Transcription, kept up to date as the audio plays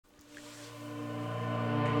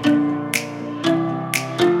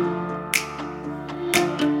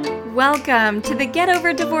Welcome to the Get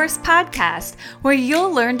Over Divorce podcast, where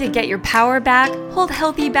you'll learn to get your power back, hold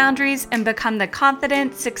healthy boundaries, and become the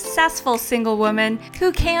confident, successful single woman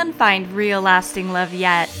who can find real lasting love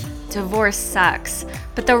yet. Divorce sucks,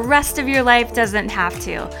 but the rest of your life doesn't have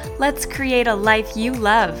to. Let's create a life you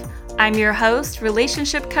love. I'm your host,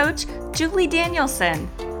 relationship coach, Julie Danielson.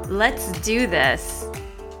 Let's do this.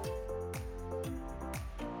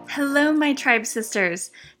 Hello, my tribe sisters.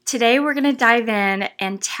 Today, we're going to dive in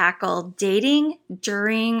and tackle dating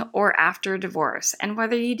during or after divorce. And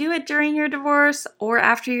whether you do it during your divorce or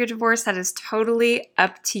after your divorce, that is totally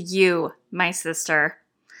up to you, my sister.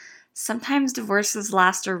 Sometimes divorces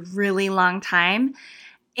last a really long time.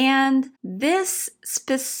 And this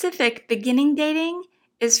specific beginning dating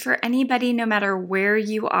is for anybody, no matter where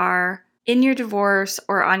you are in your divorce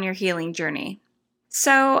or on your healing journey.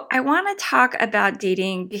 So I want to talk about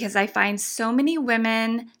dating because I find so many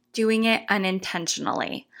women doing it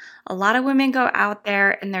unintentionally. A lot of women go out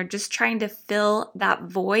there and they're just trying to fill that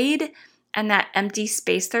void and that empty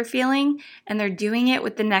space they're feeling, and they're doing it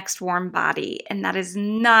with the next warm body. And that is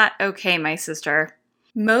not okay, my sister.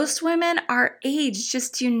 Most women our age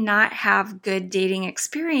just do not have good dating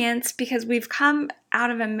experience because we've come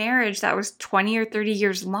out of a marriage that was 20 or 30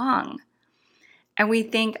 years long. And we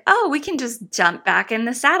think, oh, we can just jump back in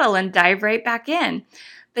the saddle and dive right back in.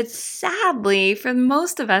 But sadly, for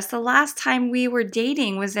most of us, the last time we were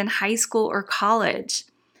dating was in high school or college.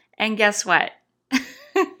 And guess what?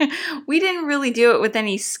 We didn't really do it with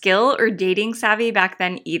any skill or dating savvy back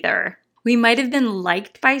then either. We might have been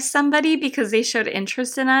liked by somebody because they showed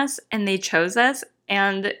interest in us and they chose us,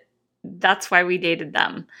 and that's why we dated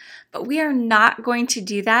them. But we are not going to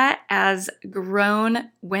do that as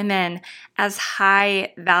grown women, as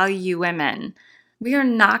high value women. We are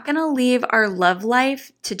not going to leave our love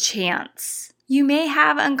life to chance. You may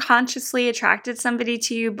have unconsciously attracted somebody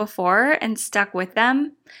to you before and stuck with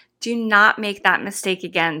them. Do not make that mistake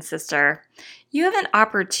again, sister. You have an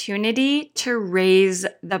opportunity to raise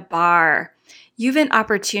the bar. You have an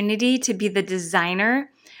opportunity to be the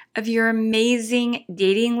designer of your amazing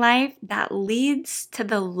dating life that leads to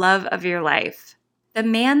the love of your life. The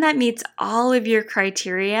man that meets all of your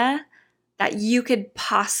criteria that you could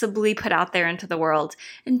possibly put out there into the world.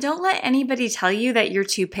 And don't let anybody tell you that you're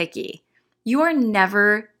too picky. You are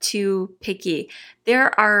never too picky.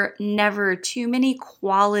 There are never too many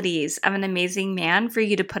qualities of an amazing man for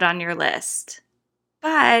you to put on your list.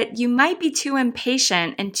 But you might be too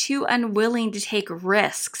impatient and too unwilling to take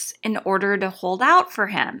risks in order to hold out for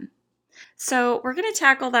him. So we're going to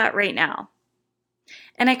tackle that right now.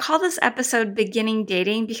 And I call this episode Beginning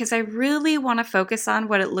Dating because I really want to focus on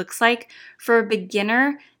what it looks like for a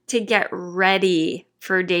beginner to get ready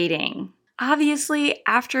for dating. Obviously,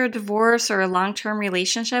 after a divorce or a long-term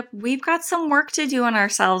relationship, we've got some work to do on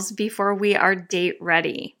ourselves before we are date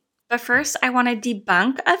ready. But first, I want to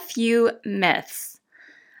debunk a few myths.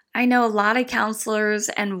 I know a lot of counselors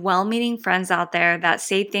and well-meaning friends out there that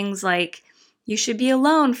say things like, you should be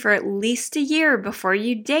alone for at least a year before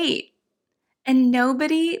you date. And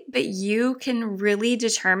nobody but you can really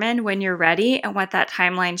determine when you're ready and what that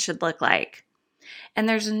timeline should look like. And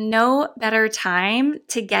there's no better time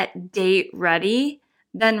to get date ready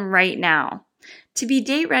than right now. To be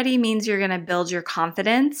date ready means you're going to build your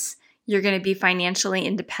confidence, you're going to be financially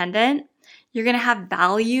independent, you're going to have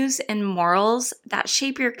values and morals that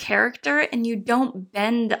shape your character, and you don't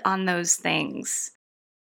bend on those things.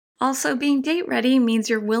 Also, being date ready means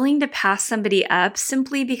you're willing to pass somebody up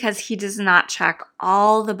simply because he does not check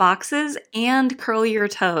all the boxes and curl your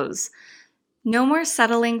toes. No more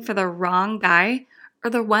settling for the wrong guy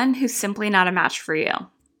or the one who's simply not a match for you.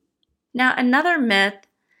 Now, another myth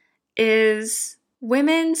is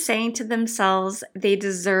women saying to themselves they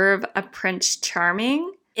deserve a Prince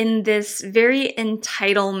Charming in this very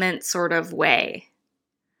entitlement sort of way,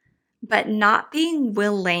 but not being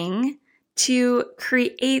willing to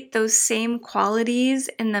create those same qualities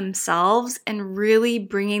in themselves and really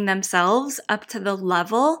bringing themselves up to the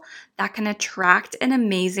level that can attract an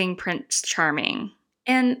amazing Prince Charming.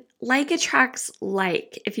 And like attracts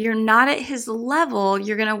like. If you're not at his level,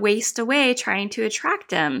 you're going to waste away trying to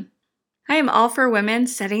attract him. I am all for women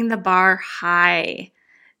setting the bar high.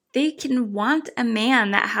 They can want a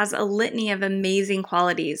man that has a litany of amazing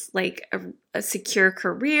qualities like a secure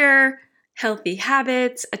career, healthy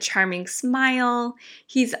habits, a charming smile.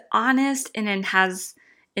 He's honest and has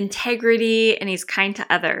integrity, and he's kind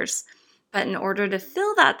to others. But in order to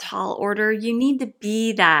fill that tall order, you need to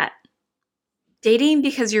be that. Dating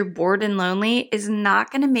because you're bored and lonely is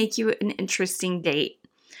not going to make you an interesting date.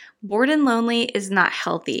 Bored and lonely is not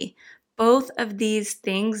healthy. Both of these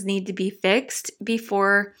things need to be fixed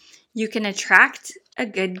before You can attract a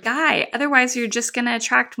good guy. Otherwise, you're just going to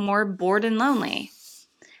attract more bored and lonely.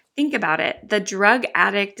 Think about it. The drug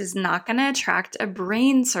addict is not going to attract a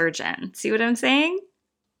brain surgeon. See what I'm saying?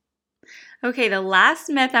 Okay, the last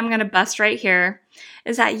myth I'm going to bust right here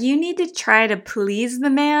is that you need to try to please the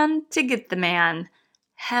man to get the man.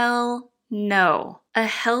 Hell no. A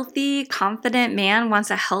healthy, confident man wants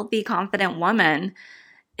a healthy, confident woman.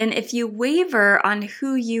 And if you waver on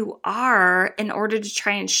who you are in order to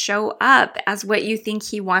try and show up as what you think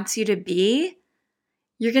he wants you to be,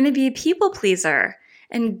 you're going to be a people pleaser.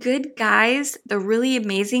 And good guys, the really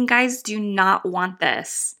amazing guys, do not want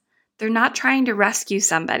this. They're not trying to rescue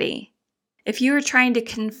somebody. If you are trying to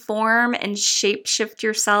conform and shape-shift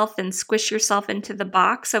yourself and squish yourself into the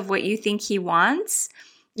box of what you think he wants,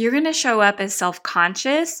 you're going to show up as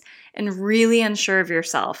self-conscious and really unsure of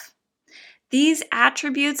yourself. These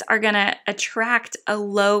attributes are going to attract a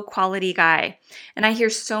low-quality guy. And I hear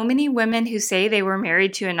so many women who say they were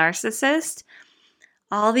married to a narcissist.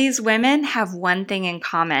 All these women have one thing in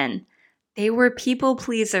common. They were people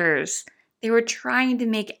pleasers. They were trying to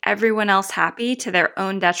make everyone else happy to their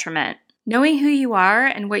own detriment. Knowing who you are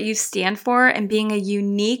and what you stand for and being a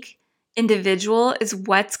unique individual is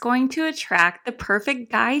what's going to attract the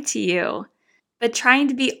perfect guy to you. But trying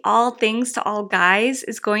to be all things to all guys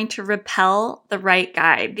is going to repel the right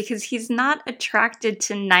guy because he's not attracted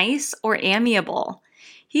to nice or amiable.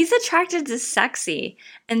 He's attracted to sexy,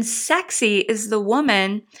 and sexy is the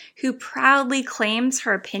woman who proudly claims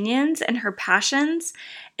her opinions and her passions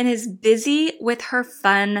and is busy with her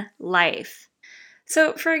fun life.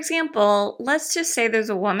 So, for example, let's just say there's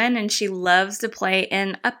a woman and she loves to play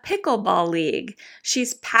in a pickleball league.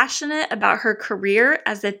 She's passionate about her career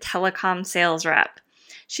as a telecom sales rep.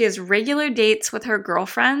 She has regular dates with her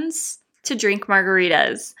girlfriends to drink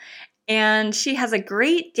margaritas. And she has a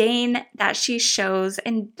Great Dane that she shows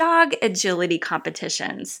in dog agility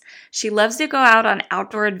competitions. She loves to go out on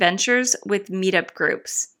outdoor adventures with meetup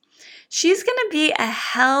groups. She's going to be a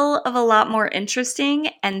hell of a lot more interesting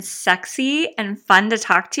and sexy and fun to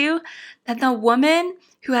talk to than the woman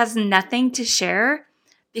who has nothing to share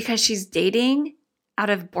because she's dating out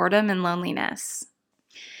of boredom and loneliness.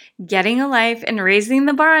 Getting a life and raising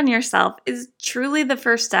the bar on yourself is truly the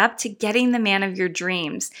first step to getting the man of your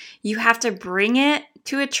dreams. You have to bring it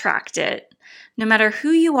to attract it. No matter who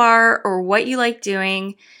you are or what you like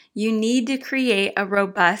doing, you need to create a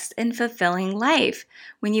robust and fulfilling life.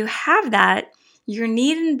 When you have that, your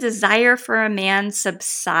need and desire for a man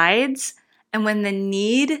subsides, and when the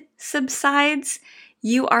need subsides,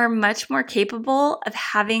 you are much more capable of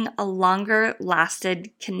having a longer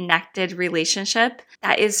lasted, connected relationship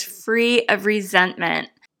that is free of resentment.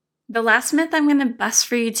 The last myth I'm going to bust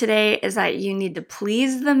for you today is that you need to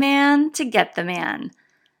please the man to get the man.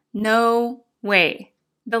 No way.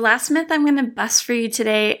 The last myth I'm going to bust for you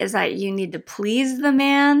today is that you need to please the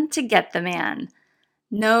man to get the man.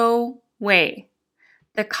 No way.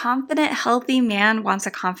 The confident, healthy man wants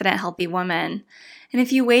a confident, healthy woman. And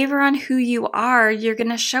if you waver on who you are, you're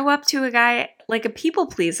going to show up to a guy like a people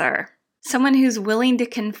pleaser. Someone who's willing to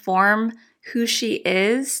conform who she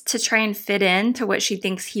is to try and fit in to what she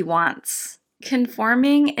thinks he wants.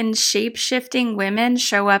 Conforming and shape-shifting women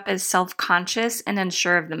show up as self-conscious and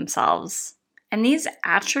unsure of themselves. And these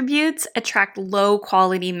attributes attract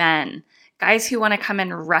low-quality men, guys who want to come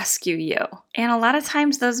and rescue you. And a lot of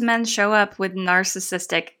times those men show up with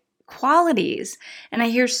narcissistic qualities. And I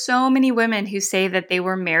hear so many women who say that they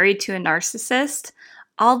were married to a narcissist.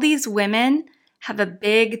 All these women have a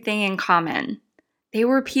big thing in common. They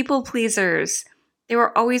were people pleasers. They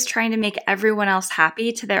were always trying to make everyone else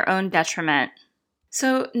happy to their own detriment.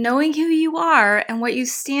 So knowing who you are and what you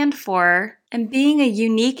stand for and being a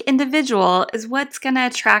unique individual is what's going to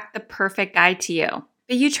attract the perfect guy to you.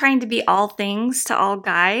 But you trying to be all things to all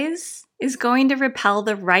guys is going to repel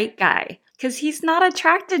the right guy because he's not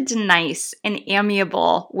attracted to nice and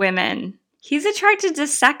amiable women. He's attracted to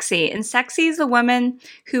sexy, and sexy is a woman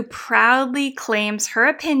who proudly claims her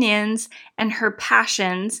opinions and her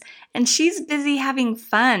passions, and she's busy having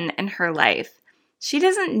fun in her life. She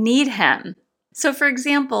doesn't need him. So for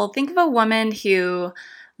example, think of a woman who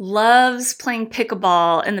loves playing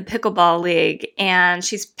pickleball in the pickleball league, and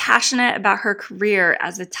she's passionate about her career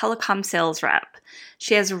as a telecom sales rep.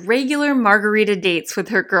 She has regular margarita dates with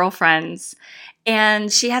her girlfriends,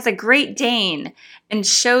 and she has a Great Dane and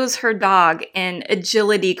shows her dog in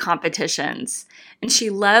agility competitions. And she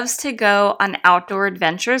loves to go on outdoor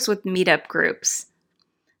adventures with meetup groups.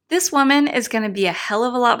 This woman is going to be a hell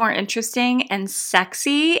of a lot more interesting and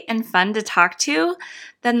sexy and fun to talk to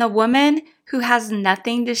than the woman who has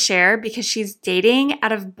nothing to share because she's dating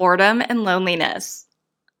out of boredom and loneliness.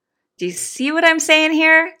 Do you see what I'm saying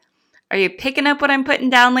here? Are you picking up what I'm putting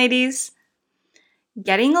down, ladies?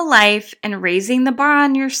 Getting a life and raising the bar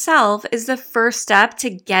on yourself is the first step to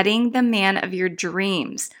getting the man of your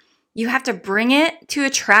dreams. You have to bring it to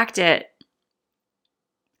attract it.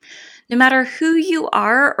 No matter who you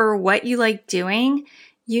are or what you like doing,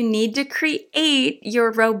 you need to create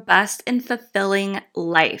your robust and fulfilling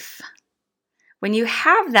life. When you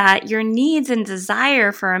have that, your needs and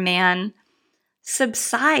desire for a man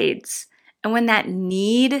subsides. And when that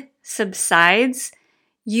need subsides,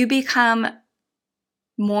 you become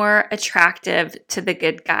more attractive to the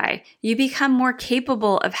good guy. You become more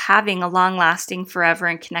capable of having a long-lasting, forever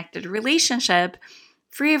and connected relationship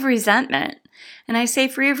free of resentment. And I say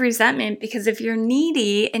free of resentment because if you're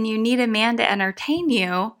needy and you need a man to entertain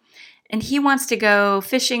you and he wants to go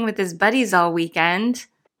fishing with his buddies all weekend,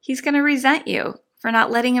 he's going to resent you for not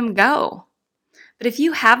letting him go. But if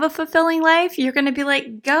you have a fulfilling life, you're going to be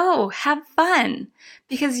like, go, have fun,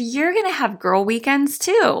 because you're going to have girl weekends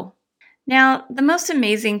too. Now, the most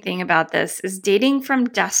amazing thing about this is dating from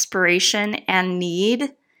desperation and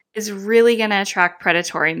need is really going to attract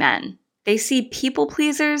predatory men. They see people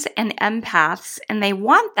pleasers and empaths, and they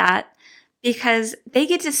want that because they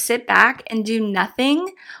get to sit back and do nothing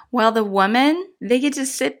while the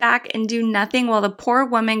poor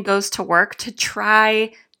woman goes to work to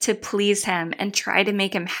try to please him and try to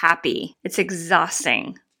make him happy. It's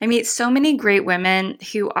exhausting. I meet so many great women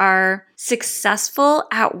who are successful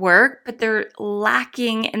at work, but they're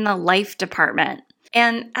lacking in the life department.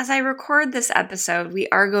 And as I record this episode, we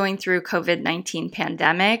are going through COVID-19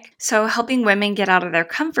 pandemic. So helping women get out of their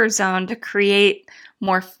comfort zone to create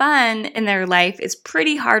more fun in their life is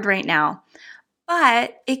pretty hard right now,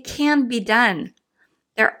 but it can be done.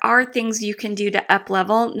 There are things you can do to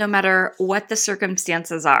up-level no matter what the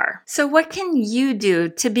circumstances are. So what can you do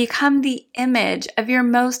to become the image of your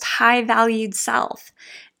most high-valued self?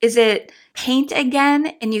 Is it paint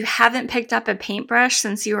again and you haven't picked up a paintbrush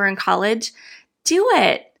since you were in college? Do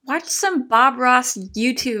it. Watch some Bob Ross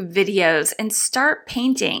YouTube videos and start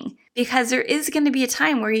painting, because there is going to be a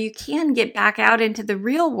time where you can get back out into the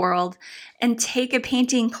real world and take a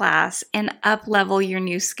painting class and up-level your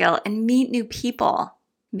new skill and meet new people.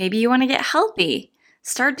 Maybe you want to get healthy.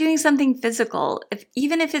 Start doing something physical,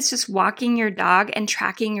 even if it's just walking your dog and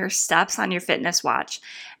tracking your steps on your fitness watch.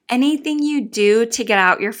 Anything you do to get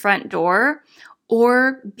out your front door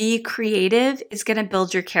or be creative is going to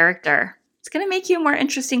build your character. It's going to make you a more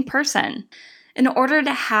interesting person. In order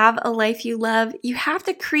to have a life you love, you have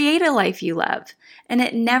to create a life you love. And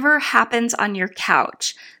it never happens on your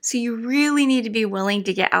couch. So you really need to be willing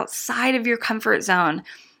to get outside of your comfort zone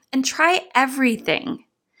and try everything.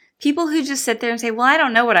 People who just sit there and say, well, I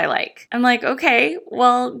don't know what I like. I'm like, okay,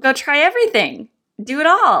 well, go try everything. Do it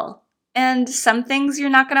all. And some things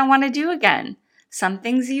you're not going to want to do again. Some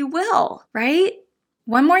things you will, right?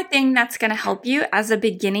 One more thing that's going to help you as a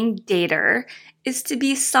beginning dater is to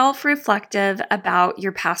be self-reflective about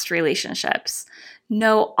your past relationships.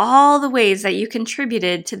 Know all the ways that you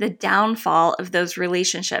contributed to the downfall of those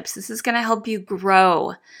relationships. This is going to help you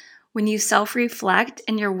grow. When you self-reflect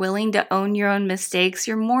and you're willing to own your own mistakes,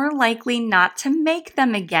 you're more likely not to make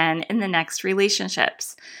them again in the next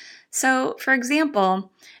relationships. So, for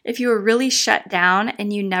example, if you were really shut down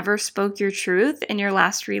and you never spoke your truth in your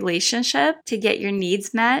last relationship to get your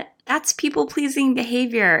needs met, that's people-pleasing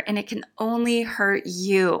behavior and it can only hurt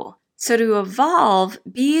you. So to evolve,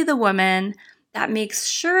 be the woman that makes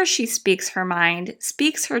sure she speaks her mind,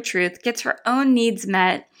 speaks her truth, gets her own needs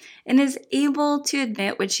met, and is able to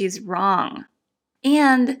admit when she's wrong.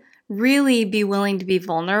 And really be willing to be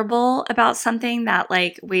vulnerable about something that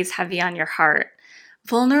weighs heavy on your heart.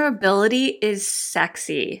 Vulnerability is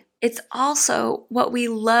sexy. It's also what we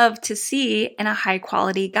love to see in a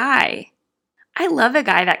high-quality guy. I love a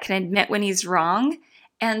guy that can admit when he's wrong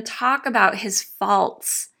and talk about his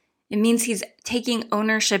faults. It means he's taking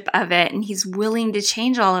ownership of it and he's willing to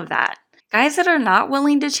change all of that. Guys that are not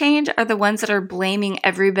willing to change are the ones that are blaming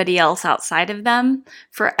everybody else outside of them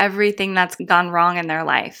for everything that's gone wrong in their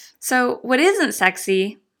life. So what isn't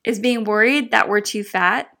sexy is being worried that we're too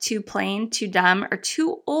fat, too plain, too dumb, or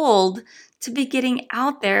too old to be getting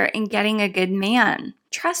out there and getting a good man.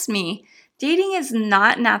 Trust me, dating is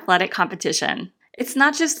not an athletic competition. It's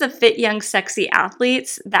not just the fit, young, sexy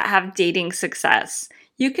athletes that have dating success.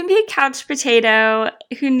 You can be a couch potato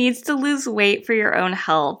who needs to lose weight for your own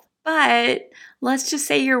health. But let's just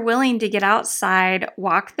say you're willing to get outside,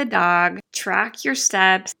 walk the dog, track your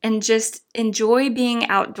steps, and just enjoy being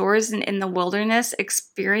outdoors and in the wilderness,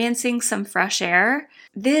 experiencing some fresh air.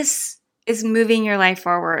 This is moving your life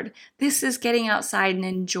forward. This is getting outside and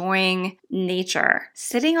enjoying nature.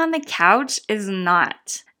 Sitting on the couch is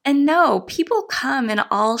not. And no, people come in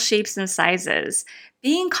all shapes and sizes.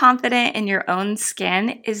 Being confident in your own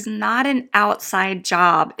skin is not an outside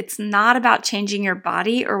job. It's not about changing your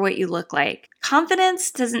body or what you look like. Confidence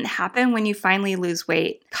doesn't happen when you finally lose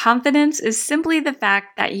weight. Confidence is simply the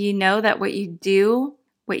fact that you know that what you do,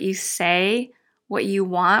 what you say, what you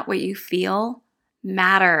want, what you feel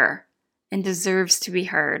matter and deserves to be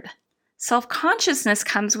heard. Self-consciousness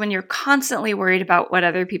comes when you're constantly worried about what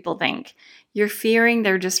other people think. You're fearing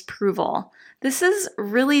their disapproval. This is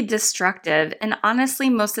really destructive, and honestly,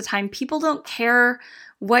 most of the time, people don't care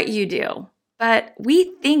what you do, but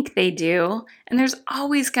we think they do, and there's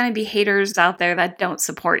always going to be haters out there that don't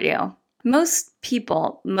support you. Most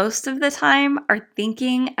people, most of the time, are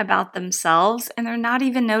thinking about themselves, and they're not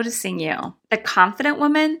even noticing you. The confident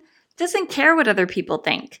woman doesn't care what other people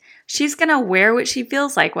think. She's going to wear what she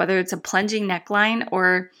feels like, whether it's a plunging neckline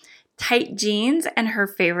or tight jeans and her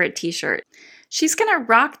favorite t-shirt. She's going to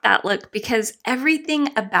rock that look because everything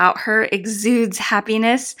about her exudes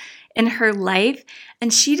happiness in her life,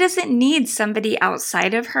 and she doesn't need somebody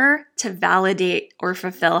outside of her to validate or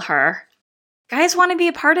fulfill her. Guys want to be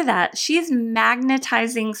a part of that. She is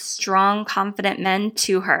magnetizing strong, confident men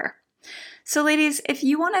to her. So ladies, if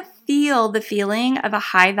you want to feel the feeling of a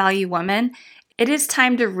high-value woman, it is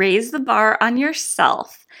time to raise the bar on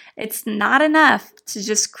yourself. It's not enough to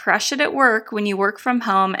just crush it at work when you work from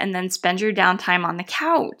home and then spend your downtime on the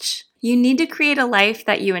couch. You need to create a life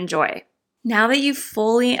that you enjoy. Now that you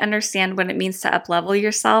fully understand what it means to up-level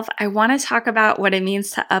yourself, I want to talk about what it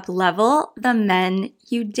means to up-level the men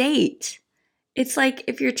you date. It's like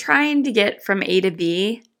if you're trying to get from A to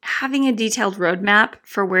B, having a detailed roadmap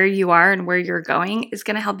for where you are and where you're going is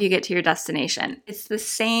going to help you get to your destination. It's the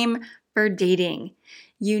same for dating.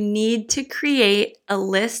 You need to create a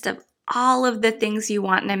list of all of the things you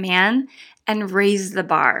want in a man and raise the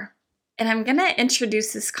bar. And I'm going to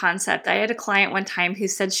introduce this concept. I had a client one time who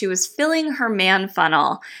said she was filling her man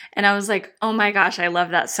funnel. And I was like, oh my gosh, I love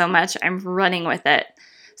that so much. I'm running with it.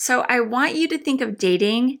 So I want you to think of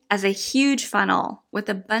dating as a huge funnel with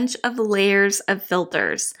a bunch of layers of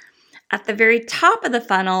filters. At the very top of the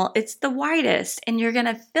funnel, it's the widest, and you're going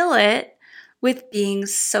to fill it with being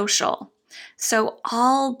social. So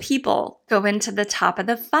all people go into the top of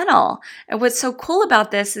the funnel. And what's so cool about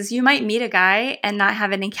this is you might meet a guy and not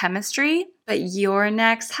have any chemistry, but your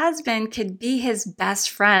next husband could be his best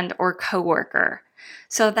friend or coworker.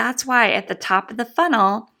 So that's why at the top of the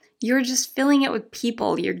funnel, you're just filling it with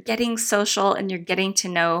people. You're getting social and you're getting to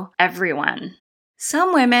know everyone.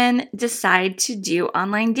 Some women decide to do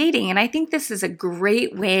online dating, and I think this is a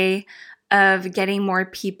great way of getting more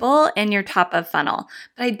people in your top of funnel.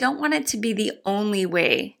 But I don't want it to be the only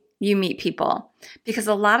way you meet people, because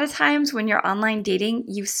a lot of times when you're online dating,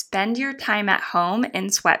 you spend your time at home in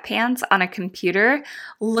sweatpants on a computer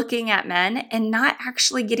looking at men and not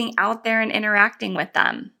actually getting out there and interacting with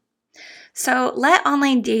them. So let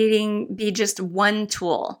online dating be just one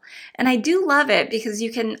tool. And I do love it because you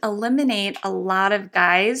can eliminate a lot of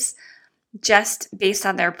guys just based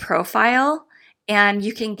on their profile, and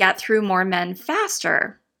you can get through more men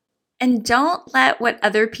faster. And don't let what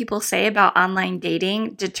other people say about online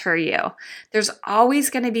dating deter you. There's always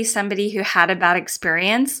going to be somebody who had a bad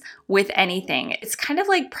experience with anything. It's kind of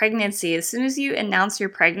like pregnancy. As soon as you announce you're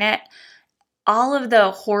pregnant, all of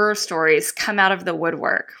the horror stories come out of the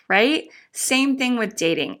woodwork, right? Same thing with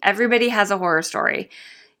dating. Everybody has a horror story.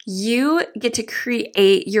 You get to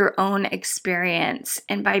create your own experience.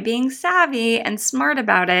 And by being savvy and smart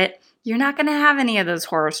about it, you're not going to have any of those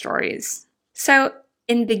horror stories. So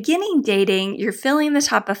in beginning dating, you're filling the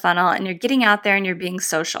top of funnel and you're getting out there and you're being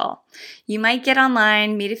social. You might get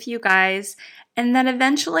online, meet a few guys, and then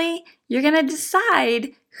eventually you're going to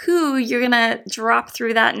decide who you're going to drop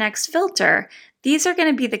through that next filter. These are going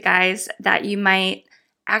to be the guys that you might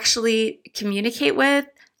actually communicate with,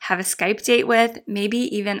 have a Skype date with, maybe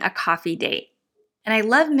even a coffee date. And I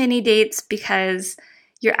love mini dates because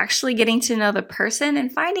you're actually getting to know the person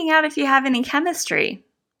and finding out if you have any chemistry.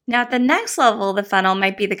 Now, at the next level of the funnel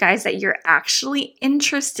might be the guys that you're actually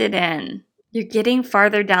interested in. You're getting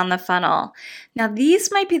farther down the funnel. Now,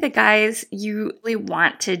 these might be the guys you really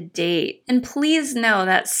want to date. And please know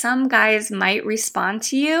that some guys might respond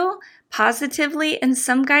to you positively and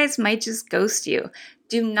some guys might just ghost you.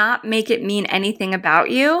 Do not make it mean anything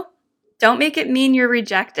about you. Don't make it mean you're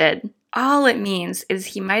rejected. All it means is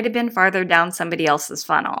he might have been farther down somebody else's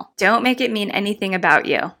funnel. Don't make it mean anything about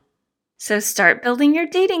you. So start building your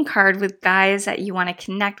dating card with guys that you want to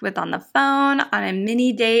connect with on the phone, on a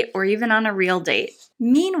mini date, or even on a real date.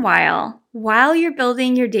 Meanwhile, while you're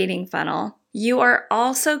building your dating funnel, you are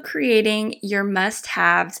also creating your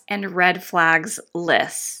must-haves and red flags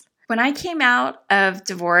lists. When I came out of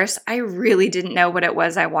divorce, I really didn't know what it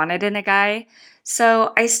was I wanted in a guy.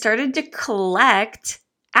 So I started to collect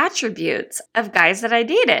attributes of guys that I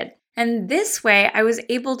dated. And this way, I was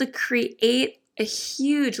able to create a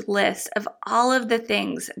huge list of all of the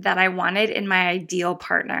things that I wanted in my ideal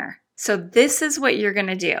partner. So this is what you're going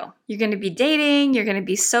to do. You're going to be dating, you're going to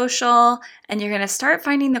be social, and you're going to start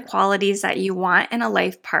finding the qualities that you want in a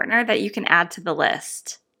life partner that you can add to the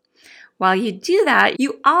list. While you do that,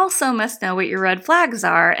 you also must know what your red flags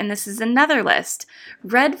are, and this is another list.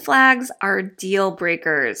 Red flags are deal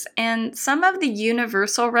breakers, and some of the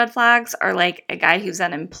universal red flags are like a guy who's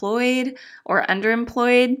unemployed or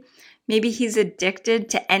underemployed. Maybe he's addicted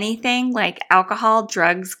to anything like alcohol,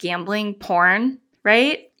 drugs, gambling, porn,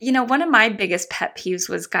 right? One of my biggest pet peeves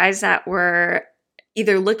was guys that were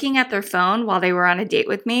either looking at their phone while they were on a date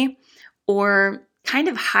with me or kind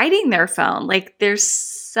of hiding their phone. Like there's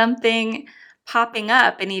something popping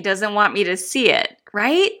up and he doesn't want me to see it,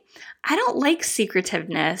 right? I don't like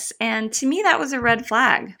secretiveness, and to me that was a red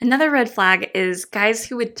flag. Another red flag is guys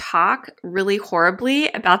who would talk really horribly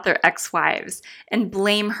about their ex-wives and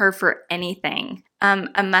blame her for anything.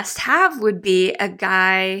 A must-have would be a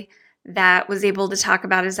guy that was able to talk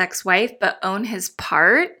about his ex-wife but own his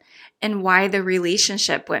part and why the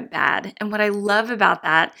relationship went bad. And what I love about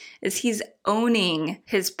that is he's owning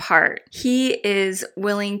his part. He is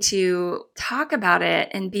willing to talk about it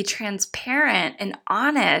and be transparent and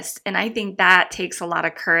honest. And I think that takes a lot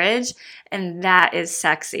of courage, and that is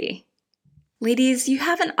sexy. Ladies, you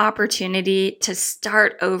have an opportunity to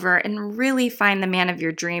start over and really find the man of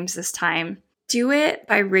your dreams this time. Do it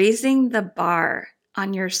by raising the bar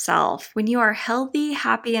on yourself. When you are healthy,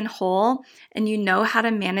 happy, and whole, and you know how to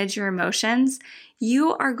manage your emotions,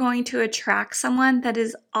 you are going to attract someone that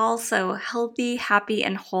is also healthy, happy,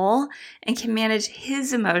 and whole and can manage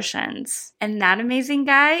his emotions. And that amazing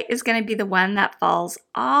guy is going to be the one that falls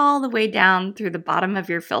all the way down through the bottom of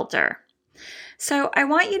your filter. So I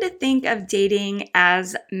want you to think of dating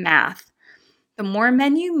as math. The more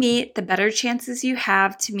men you meet, the better chances you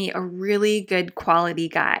have to meet a really good quality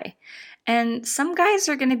guy. And some guys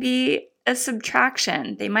are going to be a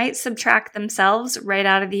subtraction. They might subtract themselves right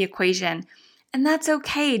out of the equation. And that's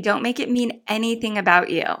okay. Don't make it mean anything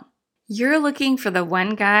about you. You're looking for the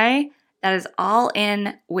one guy that is all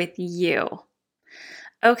in with you.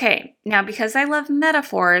 Okay, now because I love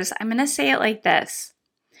metaphors, I'm going to say it like this.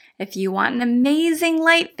 If you want an amazing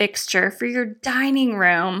light fixture for your dining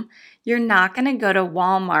room, you're not going to go to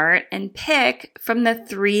Walmart and pick from the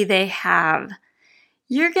 3 they have.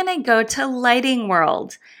 You're going to go to Lighting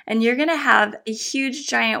World, and you're going to have a huge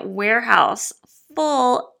giant warehouse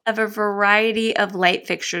full of a variety of light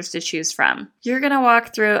fixtures to choose from. You're going to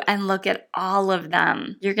walk through and look at all of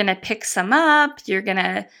them. You're going to pick some up. You're going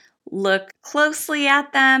to look closely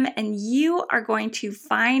at them, and you are going to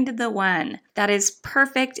find the one that is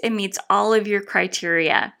perfect and meets all of your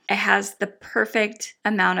criteria. It has the perfect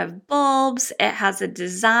amount of bulbs. It has a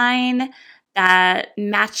design that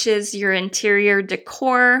matches your interior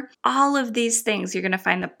decor. All of these things, you're going to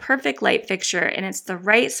find the perfect light fixture, and it's the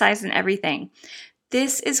right size and everything.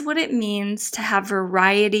 This is what it means to have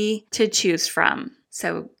variety to choose from.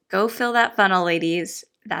 So go fill that funnel, ladies.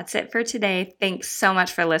 That's it for today. Thanks so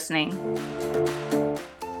much for listening.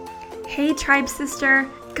 Hey, Tribe Sister,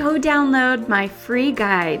 go download my free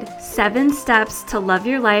guide, 7 Steps to Love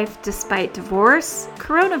Your Life Despite Divorce,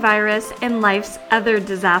 Coronavirus, and Life's Other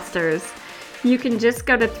Disasters. You can just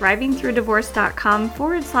go to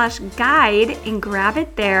thrivingthroughdivorce.com/guide and grab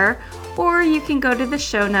it there, or you can go to the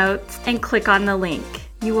show notes and click on the link.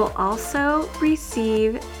 You will also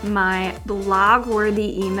receive my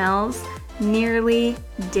blog-worthy emails nearly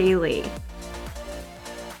daily.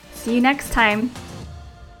 See you next time.